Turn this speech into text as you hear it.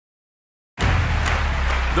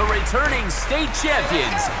the returning state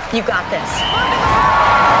champions. You got this.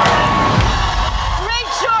 Great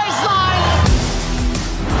choice, Line!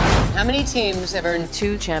 How many teams have earned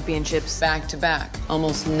 2 championships back-to-back?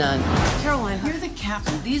 Almost none. Caroline, you're the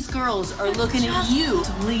captain. These girls are looking at you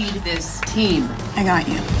to lead this team. I got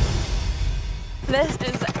you. This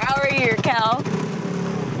is our year, Cal.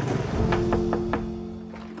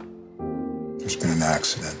 There's been an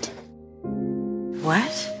accident.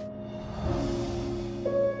 What?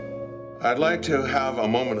 I'd like to have a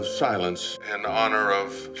moment of silence in honor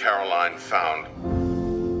of Caroline Found.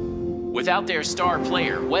 Without their star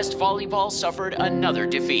player, West Volleyball suffered another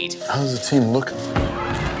defeat. How's the team looking?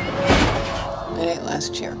 It ain't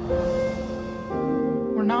last year.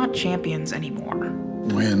 We're not champions anymore.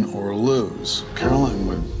 Win or lose, Caroline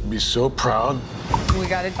would be so proud. We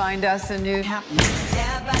gotta find us a new captain.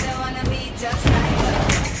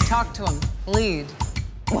 Talk to him. Lead.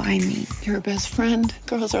 Why me? You're her best friend.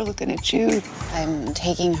 Girls are looking at you. I'm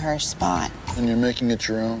taking her spot. And you're making it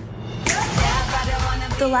your own.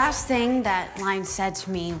 The last thing that Line said to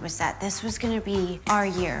me was that this was gonna be our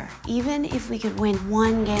year. Even if we could win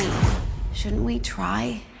 1 game, shouldn't we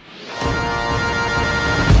try?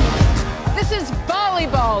 This is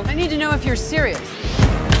volleyball. I need to know if you're serious.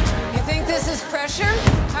 You think this is pressure?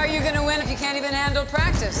 How are you gonna win if you can't even handle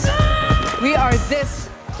practice? We are this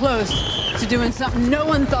close to doing something no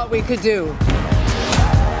one thought we could do.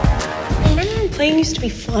 Remember when playing used to be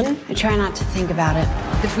fun? I try not to think about it.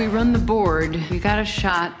 If we run the board, we got a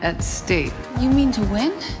shot at state. You mean to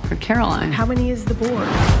win? For Caroline. How many is the board?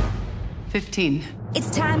 15. It's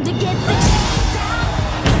time to get the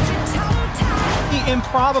chains out. The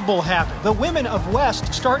improbable happened. The women of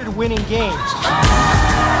West started winning games.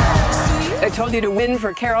 I told you to win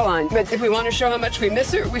for Caroline, but if we want to show how much we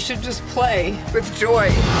miss her, we should just play with joy.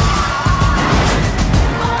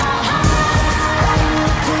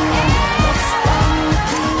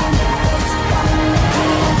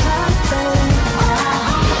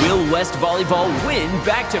 Will West Volleyball win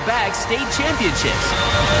back-to-back state championships?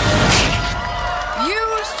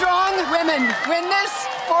 You strong women, win this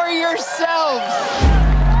for yourselves.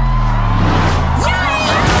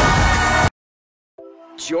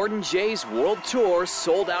 Jordan J's World Tour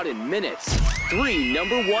sold out in minutes. 3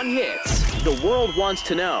 #1 hits. The world wants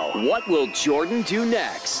to know, what will Jordan do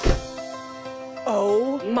next?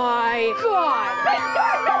 Oh my God!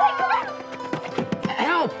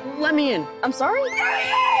 Help! Let me in. I'm sorry?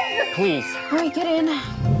 Please. Hurry, get in.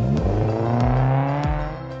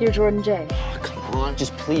 You're Jordan J. Oh, come on,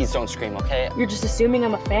 just please don't scream, okay? You're just assuming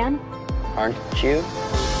I'm a fan? Aren't you?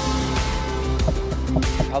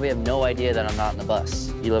 You probably have no idea that I'm not in the bus.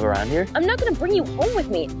 You live around here? I'm not gonna bring you home with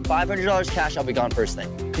me. $500 cash, I'll be gone first thing.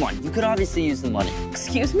 Come on, you could obviously use the money.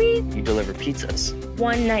 Excuse me? You deliver pizzas.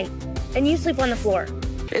 1 night. And you sleep on the floor.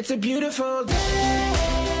 It's a beautiful day.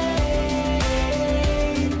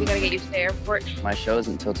 We gotta get you to the airport. My show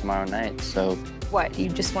isn't until tomorrow night, so... What, you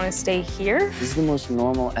just wanna stay here? This is the most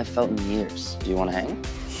normal I've felt in years. Do you want to hang?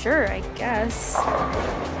 Sure, I guess.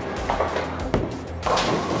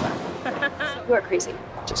 You are crazy.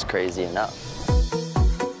 Just crazy enough.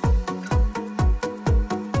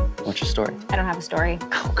 What's your story? I don't have a story.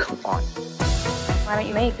 Oh, come on. Why don't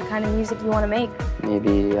you make the kind of music you want to make?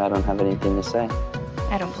 Maybe I don't have anything to say.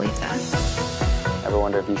 I don't believe that. Ever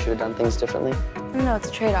wonder if you should have done things differently? No, it's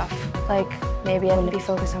a trade-off. Like, maybe I wouldn't be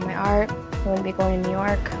focused on my art. I wouldn't be going to New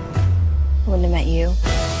York. I wouldn't have met you.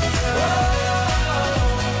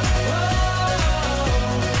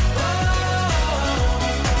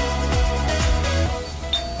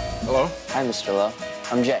 Hello? Hi, Mr. Lowe.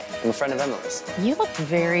 I'm Jay. I'm a friend of Emily's. You look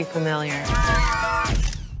very familiar.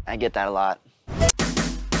 I get that a lot.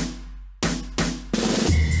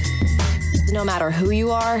 No matter who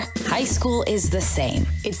you are, high school is the same.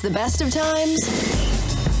 It's the best of times.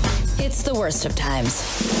 It's the worst of times.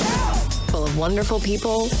 Full of wonderful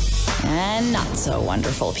people and not so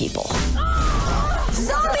wonderful people.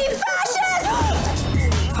 Zombie fascist!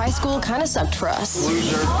 High school kind of sucked for us.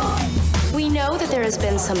 Loser. We know that there has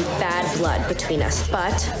been some bad blood between us,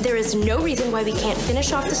 but there is no reason why we can't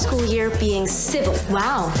finish off the school year being civil.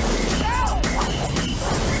 Wow.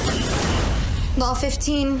 Law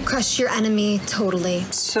 15, crush your enemy totally.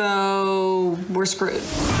 So, we're screwed.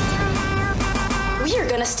 We are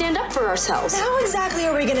gonna stand up for ourselves. How exactly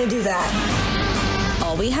are we gonna do that?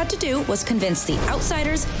 All we had to do was convince the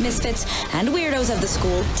outsiders, misfits, and weirdos of the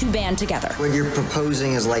school to band together. What you're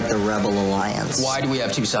proposing is like the Rebel Alliance. Why do we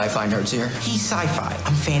have 2 sci-fi nerds here? He's sci-fi,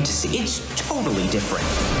 I'm fantasy. It's totally different.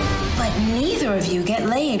 But neither of you get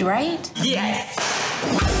laid, right? Yes!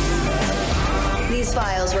 These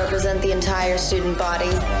files represent the entire student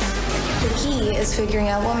body. The key is figuring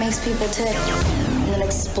out what makes people tick and then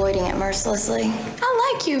exploiting it mercilessly.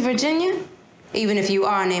 I like you, Virginia. Even if you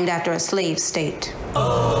are named after a slave state.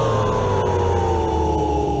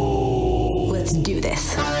 Let's do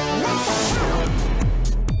this.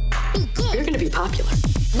 You're gonna be popular.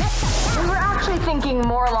 We were actually thinking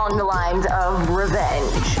more along the lines of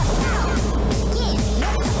revenge.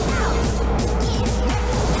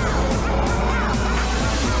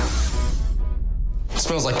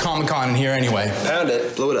 Smells like Comic-Con in here anyway. Pound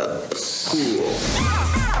it, blow it up. Cool.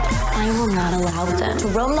 I will not allow them to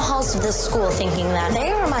roam the halls of this school thinking that they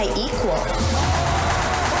are my equal.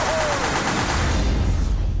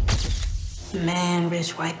 Man,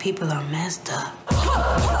 rich white people are messed up.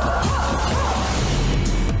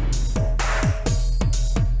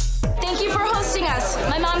 Thank you for hosting us.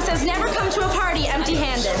 My mom says never come to a party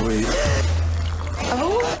empty-handed. Sweet.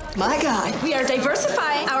 Oh my God. We are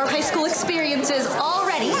diversifying our high school experiences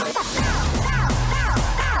already.